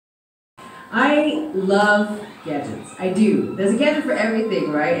I love gadgets. I do. There's a gadget for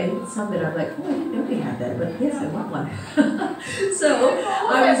everything, right? And it's something I'm like, oh, I didn't know they had that, but yes, I want one. So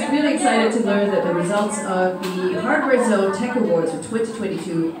I was really excited to learn that the results of the Hardware Zone Tech Awards for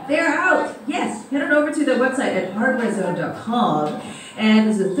 2022, they're out. Yes, head on over to their website at hardwarezone.com. And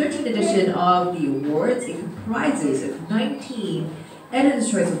this is the 13th edition of the awards. It comprises of 19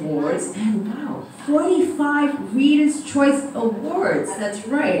 Editor's Choice Awards, and wow, 45 Reader's Choice Awards. That's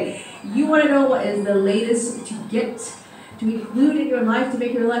right. You want to know what is the latest to get to include in your life to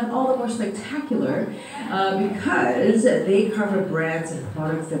make your life all the more spectacular, because they cover brands and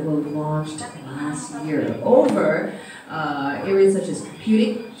products that were launched last year over areas such as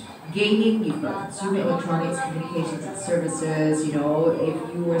computing, gaming, you've got consumer electronics, communications and services. You know,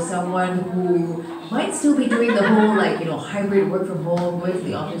 if you were someone who might still be doing the whole, like, you know, hybrid work from home, going to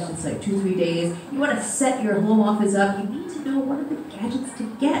the office just like 2-3 days, you want to set your home office up, you need to know what are the gadgets to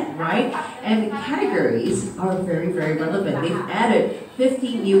get, right? And the categories are very, very relevant. They've added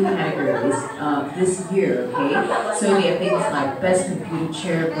 50 new categories this year, okay? So we have things like best computer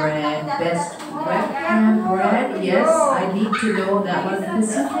chair brand, best webcam brand. Yes, I need to know that one.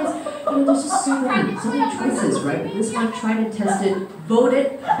 Because sometimes, you know, there's just so many choices, right? But this one, tried and tested,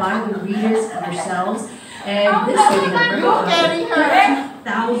 voted by the readers themselves. And this year they have very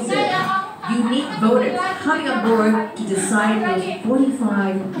 30,000 unique voters coming on board to decide those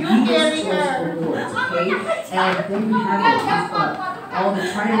 45 Reader's Choice Awards, okay? And there you have it. We've got all the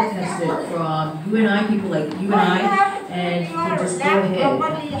tried and tested from you and I, people like you and I, and you can just go ahead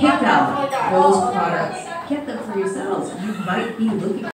and pick out those products. Get them for yourselves. You might be looking